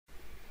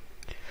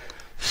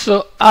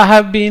So I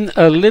have been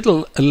a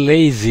little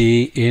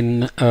lazy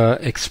in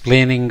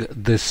explaining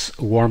this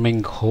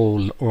warming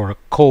hole or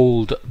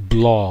cold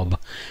blob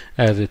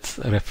as it's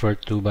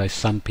referred to by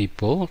some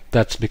people.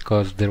 That's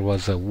because there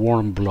was a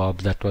warm blob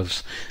that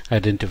was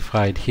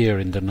identified here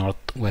in the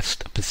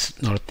northeast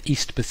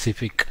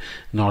Pacific,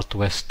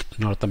 northwest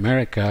North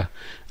America,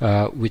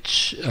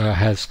 which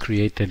has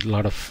created a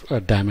lot of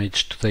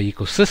damage to the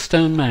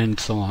ecosystem and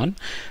so on.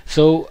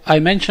 So I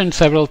mentioned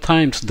several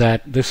times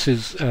that this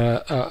is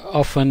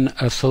often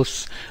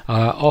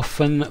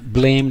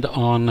blamed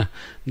on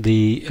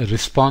the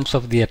response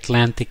of the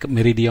Atlantic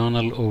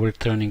meridional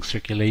overturning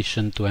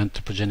circulation to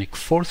anthropogenic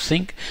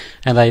forcing,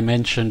 and I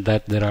mentioned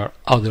that there are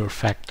other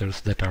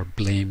factors that are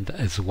blamed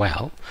as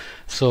well.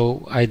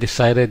 So I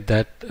decided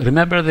that,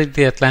 remember that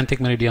the Atlantic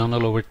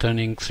meridional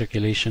overturning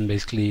circulation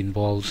basically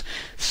involves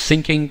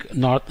sinking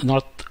North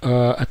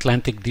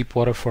Atlantic deep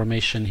water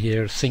formation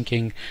here,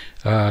 sinking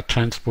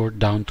transport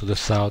down to the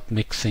south,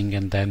 mixing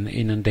and then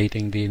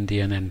inundating the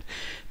Indian and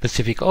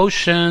Pacific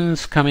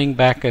Oceans, coming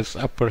back as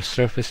upper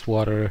surface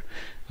water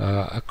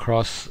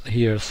across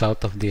here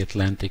south of the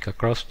Atlantic,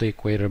 across the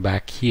equator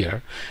back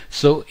here.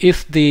 So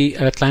if the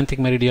Atlantic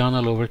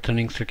meridional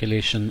overturning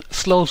circulation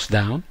slows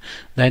down,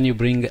 then you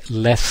bring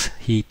less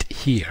heat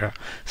here.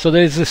 So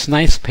there is this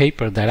nice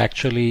paper that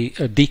actually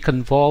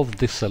deconvolved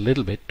this a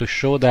little bit to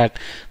show that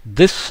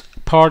this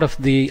part of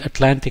the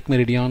Atlantic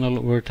meridional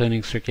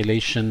overturning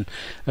circulation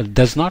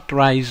does not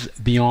rise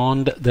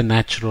beyond the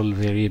natural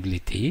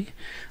variability,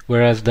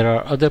 whereas there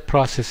are other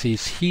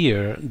processes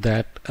here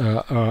that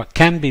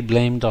can be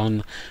blamed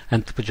on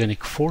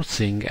anthropogenic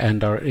forcing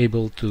and are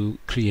able to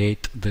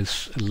create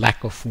this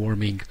lack of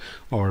warming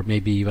or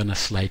maybe even a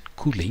slight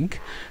cooling.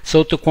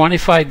 So to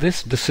quantify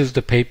this is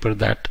the paper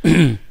that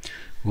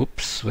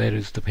oops, where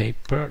is the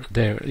paper?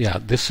 There, yeah,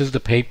 this is the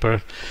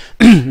paper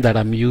that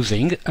I'm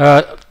using.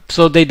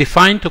 So they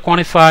defined to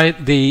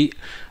quantify the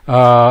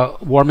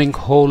warming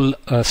hole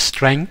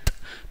strength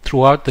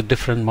throughout the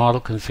different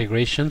model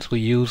configurations. We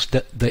used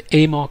the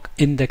AMOC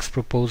index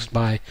proposed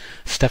by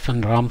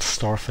Stefan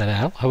Rahmstorf et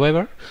al.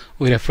 However,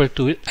 we refer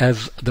to it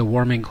as the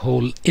warming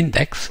hole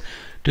index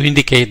to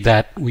indicate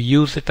that we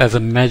use it as a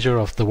measure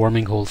of the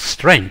warming hole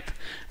strength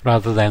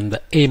rather than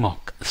the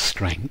AMOC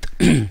strength.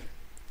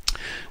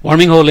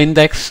 Warming hole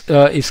index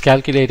is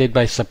calculated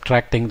by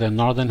subtracting the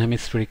northern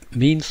hemispheric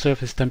mean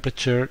surface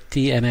temperature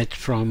TNH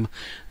from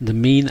the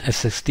mean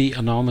SST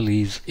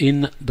anomalies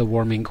in the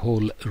warming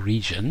hole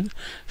region.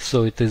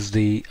 So it is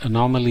the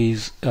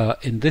anomalies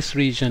in this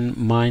region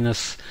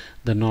minus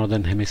the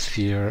northern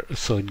hemisphere,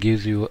 so it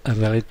gives you a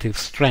relative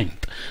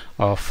strength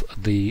of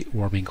the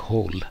warming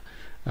hole.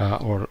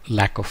 Or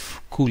lack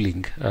of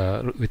cooling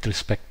with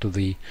respect to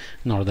the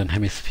northern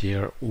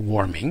hemisphere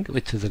warming,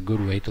 which is a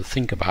good way to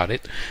think about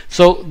it.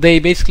 So they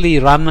basically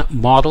run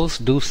models,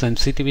 do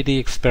sensitivity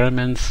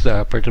experiments,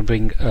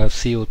 perturbing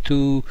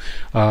CO2,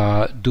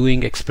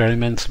 doing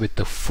experiments with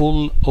the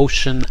full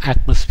ocean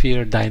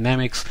atmosphere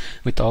dynamics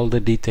with all the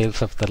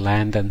details of the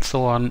land and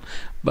so on.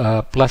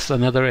 Plus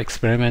another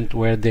experiment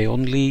where they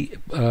only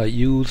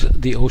use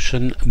the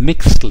ocean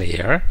mixed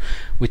layer,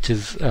 which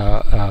is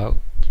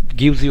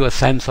gives you a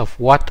sense of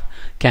what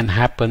can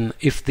happen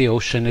if the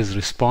ocean is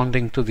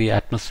responding to the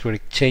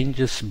atmospheric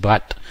changes,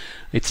 but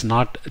it's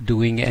not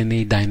doing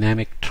any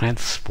dynamic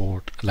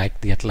transport like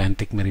the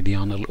Atlantic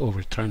meridional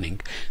overturning.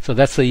 So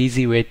that's the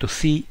easy way to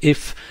see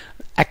if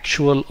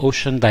actual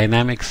ocean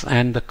dynamics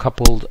and the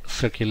coupled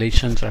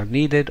circulations are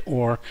needed,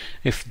 or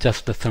if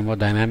just the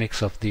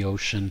thermodynamics of the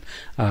ocean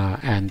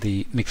and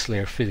the mixed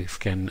layer physics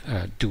can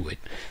do it.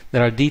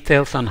 There are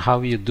details on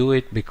how you do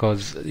it,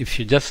 because if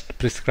you just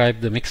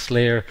prescribe the mixed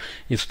layer,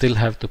 you still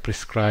have to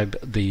prescribe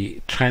the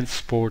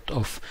transport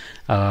of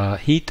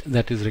heat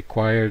that is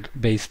required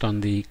based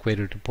on the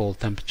equator to pole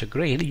temperature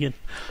gradient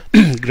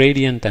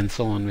and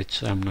so on,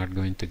 which I'm not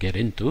going to get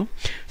into.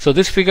 So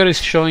this figure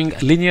is showing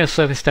linear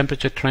surface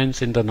temperature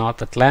trends in the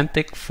North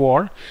Atlantic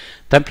for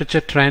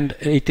temperature trend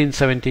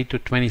 1870 to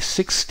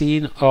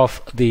 2016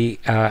 of the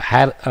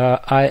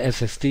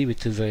ISST,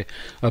 which is a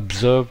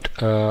observed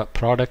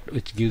product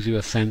which gives you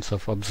a sense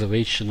of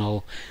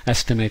observational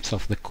estimates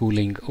of the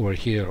cooling over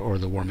here or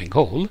the warming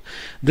hole.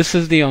 This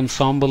is the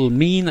ensemble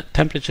mean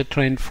temperature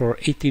trend for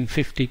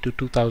 1850 to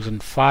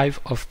 2005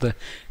 of the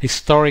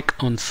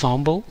historic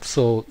ensemble.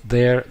 So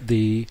there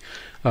the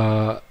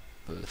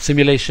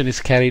simulation is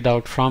carried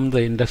out from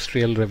the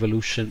Industrial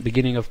Revolution,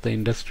 beginning of the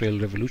Industrial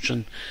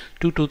Revolution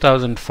to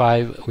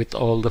 2005, with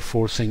all the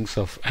forcings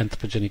of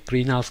anthropogenic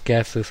greenhouse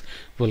gases,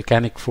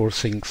 volcanic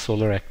forcing,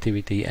 solar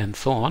activity and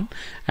so on.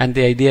 And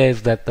the idea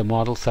is that the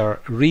models are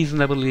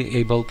reasonably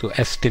able to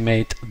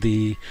estimate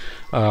the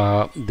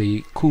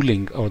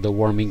cooling or the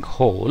warming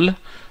hole.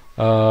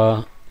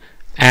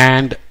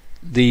 And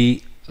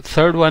the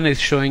third one is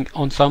showing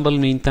ensemble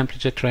mean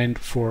temperature trend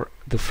for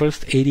the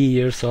first 80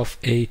 years of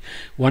a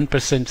 1%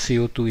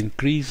 CO2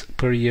 increase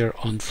per year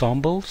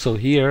ensemble. So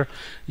here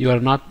you are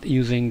not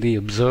using the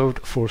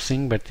observed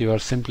forcing, but you are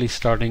simply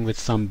starting with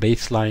some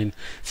baseline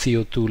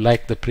CO2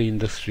 like the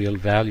pre-industrial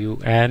value,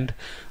 and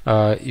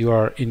you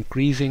are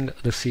increasing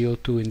the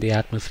CO2 in the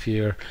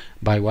atmosphere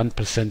by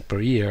 1%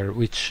 per year,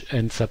 which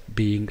ends up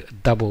being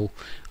double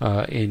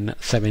in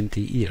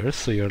 70 years.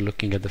 So you're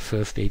looking at the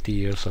first 80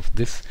 years of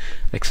this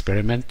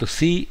experiment to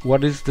see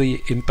what is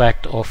the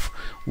impact of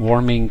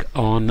warming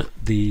on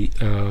the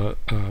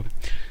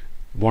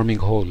warming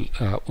hole.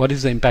 What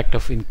is the impact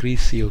of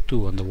increased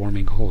CO2 on the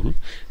warming hole?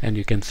 And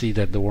you can see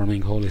that the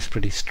warming hole is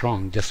pretty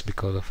strong just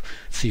because of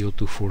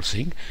CO2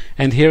 forcing.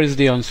 And here is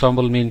the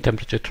ensemble mean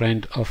temperature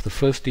trend of the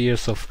first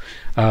years of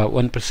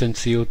 1%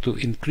 CO2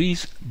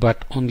 increase,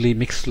 but only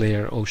mixed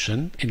layer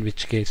ocean, in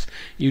which case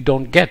you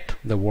don't get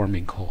the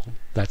warming hole.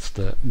 That's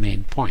the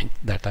main point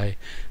that I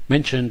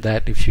mentioned,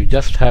 that if you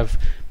just have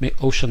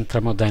ocean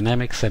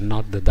thermodynamics and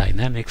not the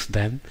dynamics,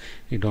 then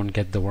you don't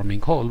get the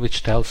warming hole,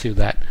 which tells you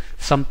that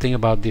something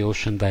about the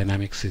ocean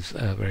dynamics is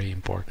very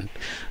important.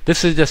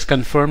 This is just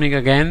confirming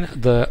again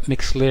the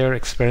mixed layer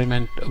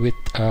experiment with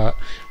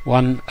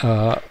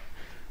 1%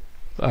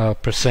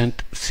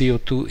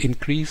 CO2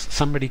 increase.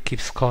 Somebody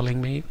keeps calling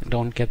me,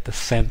 don't get the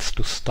sense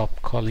to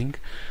stop calling.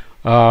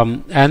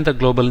 And the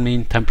global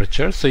mean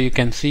temperature. So you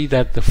can see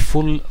that the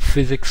full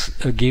physics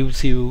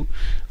gives you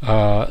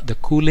the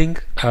cooling,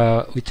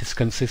 which is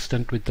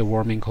consistent with the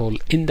warming hole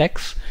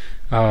index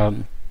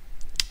from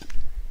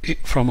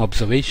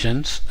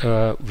observations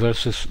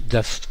versus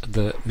just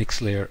the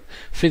mixed layer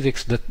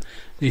physics. That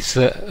is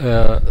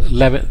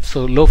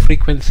so low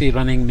frequency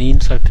running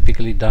means are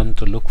typically done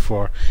to look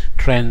for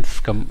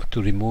trends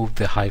to remove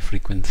the high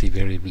frequency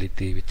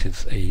variability, which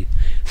is a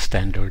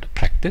standard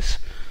practice.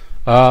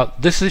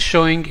 This is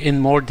showing in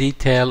more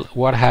detail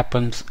what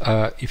happens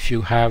if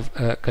you have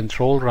a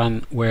control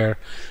run where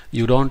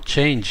you don't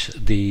change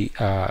the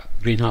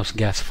greenhouse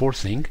gas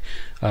forcing.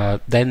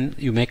 Then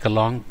you make a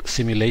long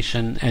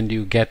simulation and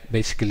you get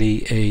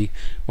basically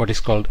what is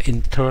called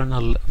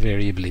internal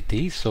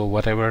variability. So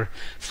whatever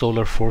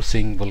solar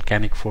forcing,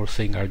 volcanic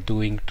forcing are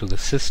doing to the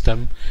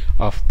system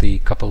of the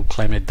coupled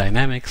climate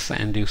dynamics,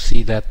 and you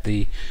see that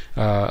the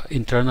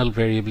internal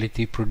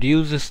variability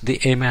produces the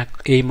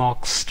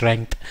AMOC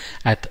strength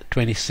at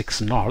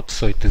 26 north.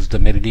 So it is the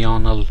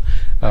meridional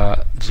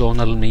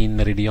zonal mean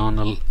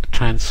meridional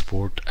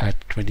transport at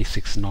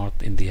 26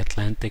 north in the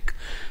Atlantic,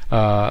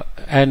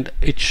 and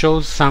it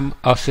shows some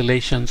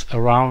oscillations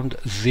around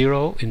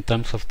 0 in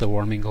terms of the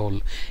warming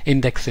hole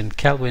index in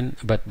Kelvin,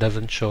 but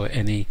doesn't show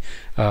any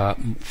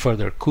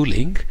further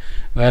cooling.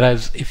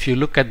 Whereas if you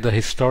look at the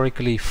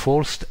historically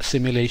forced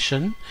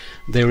simulation,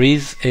 there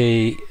is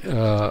a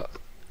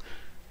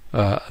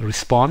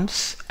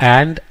response,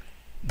 and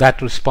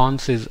that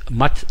response is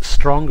much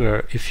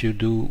stronger if you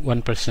do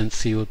 1%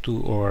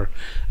 CO2 or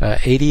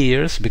 80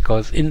 years,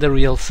 because in the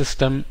real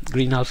system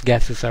greenhouse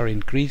gases are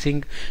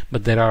increasing,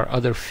 but there are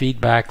other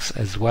feedbacks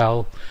as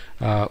well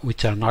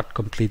which are not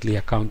completely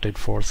accounted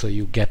for, so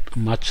you get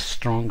much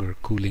stronger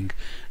cooling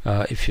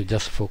if you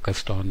just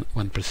focused on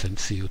 1%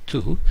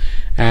 CO2.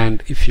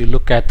 And if you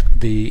look at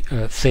the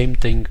same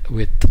thing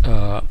with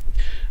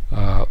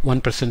 1%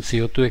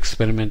 CO2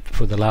 experiment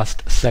for the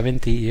last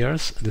 70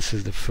 years. This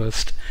is the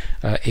first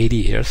 80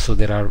 years, so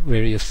there are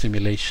various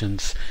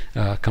simulations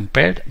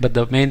compared, but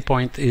the main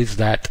point is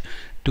that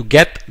to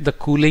get the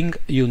cooling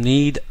you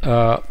need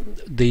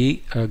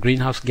the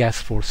greenhouse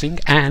gas forcing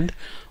and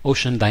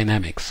ocean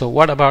dynamics. So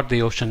what about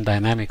the ocean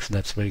dynamics?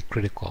 That's very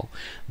critical.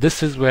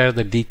 This is where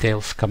the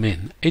details come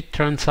in. It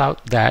turns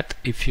out that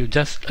if you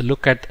just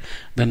look at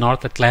the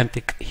North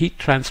Atlantic heat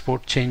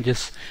transport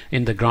changes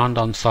in the Grand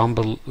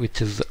Ensemble,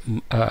 which is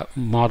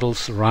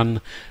models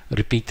run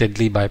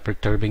repeatedly by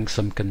perturbing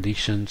some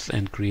conditions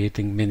and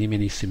creating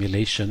many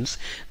simulations,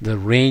 the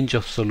range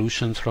of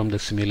solutions from the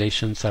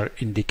simulations are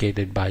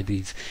indicated by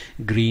these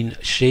green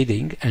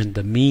shading, and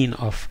the mean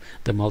of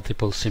the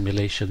multiple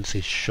simulations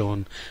is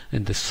shown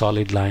in the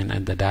solid line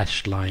and the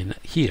dashed line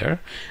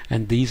here.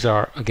 And these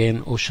are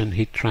again ocean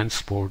heat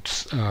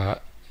transports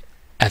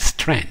as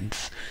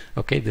trends.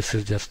 Okay, this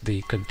is just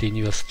the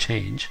continuous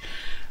change.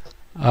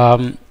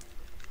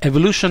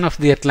 Evolution of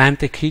the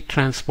Atlantic heat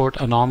transport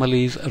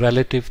anomalies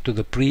relative to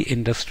the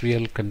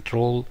pre-industrial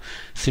control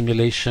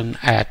simulation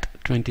at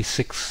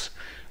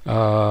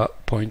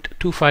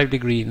 26.25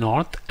 degree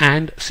north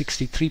and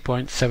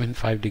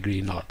 63.75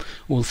 degree north.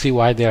 We'll see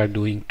why they are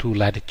doing two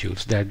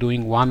latitudes. They are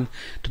doing one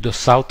to the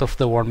south of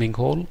the warming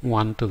hole,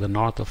 one to the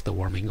north of the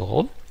warming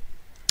hole.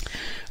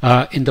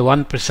 In the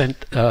 1%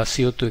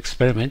 CO2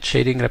 experiment,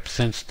 shading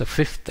represents the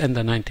 5th and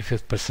the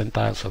 95th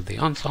percentiles of the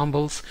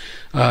ensembles.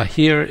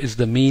 Here is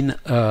the mean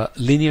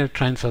linear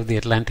trends of the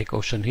Atlantic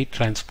Ocean heat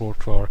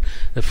transport for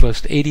the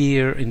first 80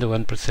 year in the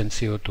 1%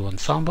 CO2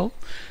 ensemble,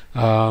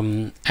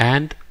 and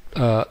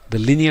the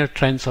linear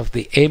trends of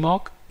the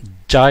AMOC.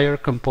 Gyre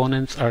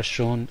components are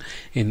shown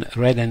in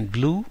red and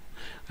blue,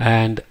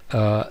 and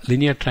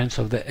linear trends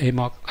of the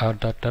AMOC are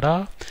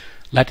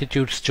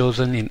Latitudes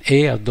chosen in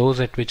A are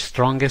those at which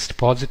strongest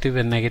positive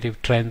and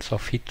negative trends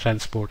of heat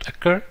transport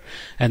occur,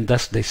 and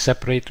thus they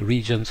separate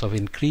regions of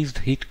increased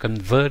heat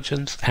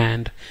convergence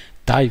and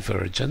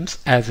divergence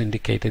as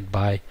indicated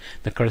by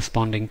the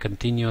corresponding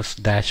continuous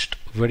dashed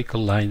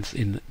vertical lines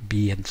in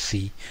B and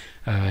C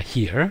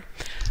here.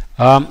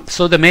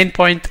 So the main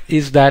point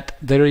is that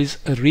there is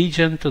a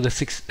region to the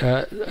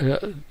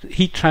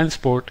heat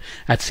transport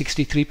at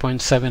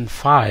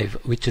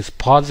 63.75 which is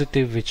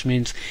positive, which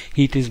means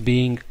heat is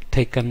being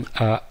taken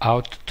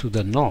out to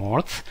the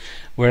north,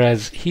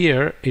 whereas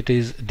here it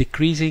is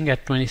decreasing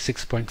at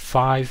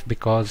 26.5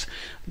 because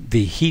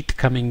the heat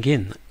coming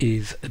in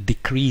is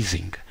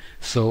decreasing.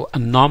 So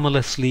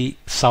anomalously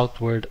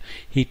southward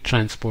heat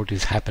transport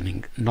is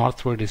happening.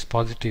 Northward is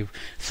positive,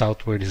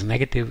 southward is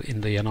negative.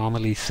 In the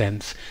anomaly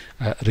sense,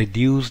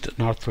 reduced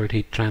northward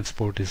heat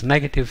transport is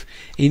negative,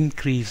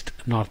 increased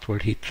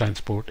northward heat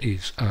transport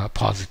is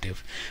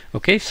positive.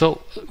 Okay,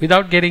 so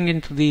without getting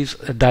into these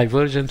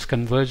divergence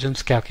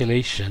convergence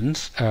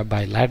calculations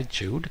by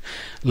latitude,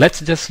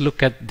 let's just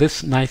look at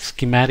this nice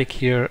schematic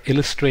here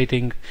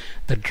illustrating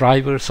the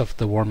drivers of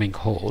the warming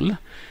hole.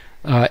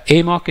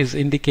 AMOC is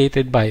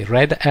indicated by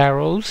red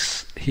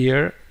arrows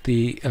here.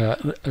 The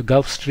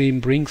Gulf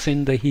Stream brings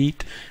in the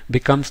heat,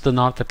 becomes the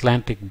North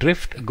Atlantic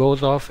drift,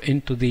 goes off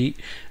into the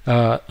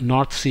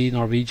North Sea,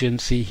 Norwegian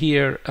Sea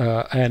here,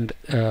 and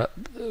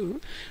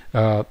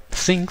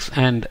sinks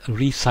and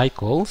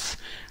recycles.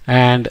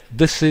 And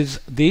this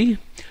is the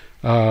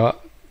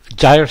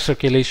gyre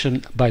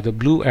circulation by the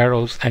blue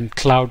arrows and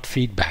cloud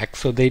feedback.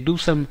 So they do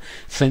some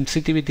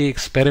sensitivity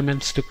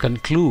experiments to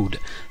conclude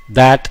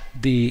that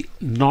the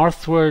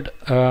northward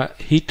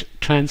heat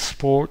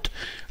transport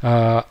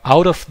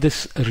out of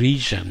this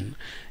region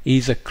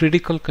is a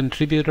critical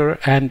contributor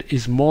and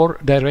is more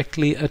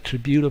directly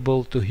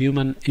attributable to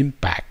human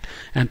impact,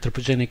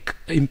 anthropogenic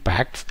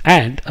impacts,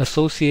 and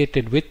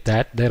associated with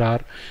that there are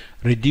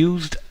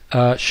reduced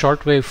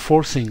shortwave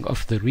forcing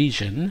of the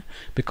region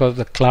because of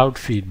the cloud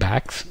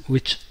feedbacks,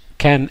 which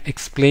can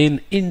explain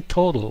in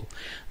total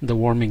the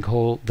warming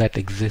hole that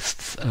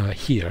exists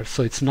here.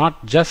 So it's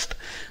not just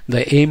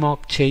the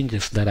AMOC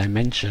changes that I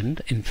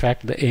mentioned. In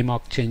fact, the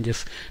AMOC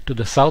changes to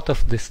the south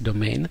of this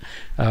domain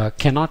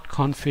cannot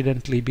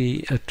confidently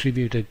be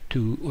attributed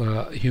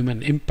to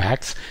human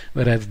impacts,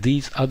 whereas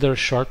these other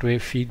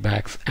shortwave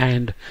feedbacks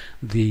and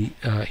the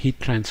heat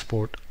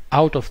transport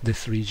out of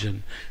this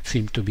region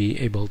seem to be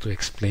able to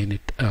explain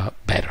it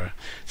better.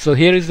 So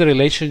here is the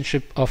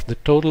relationship of the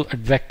total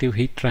advective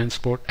heat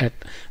transport at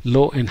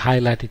low and high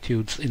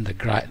latitudes in the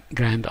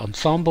grand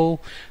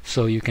ensemble.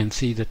 So you can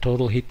see the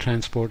total heat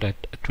transport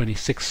at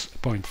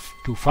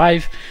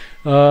 26.25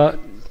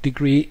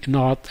 degree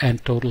north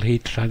and total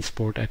heat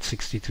transport at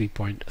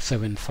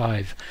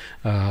 63.75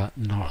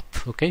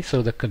 north. Okay,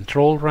 so the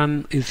control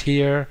run is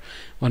here,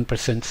 1%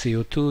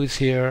 CO2 is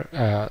here.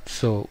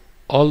 So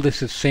all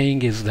this is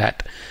saying is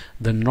that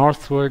the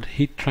northward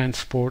heat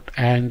transport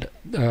and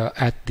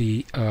at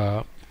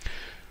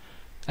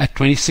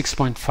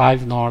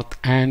 26.5 north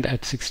and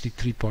at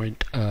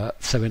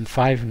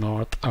 63.75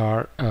 north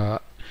are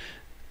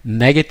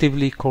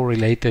negatively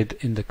correlated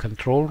in the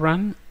control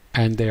run,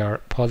 and they are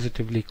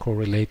positively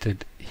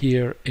correlated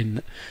here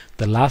in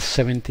the last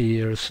 70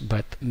 years,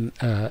 but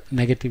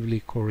negatively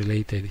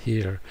correlated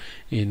here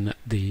in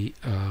the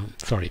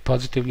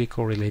positively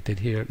correlated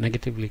here,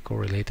 negatively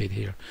correlated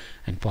here,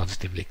 and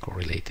positively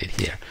correlated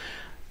here.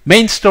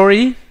 Main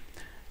story: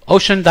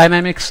 ocean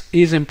dynamics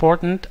is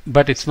important,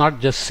 but it's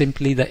not just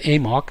simply the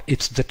AMOC,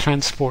 it's the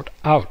transport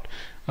out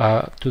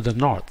to the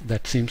north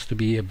that seems to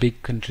be a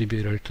big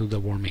contributor to the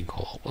warming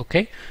hole.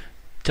 Okay,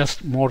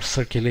 just more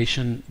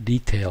circulation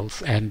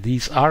details, and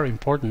these are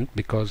important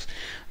because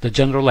the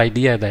general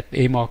idea that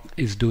AMOC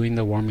is doing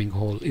the warming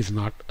hole is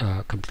not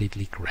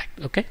completely correct.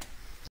 Okay.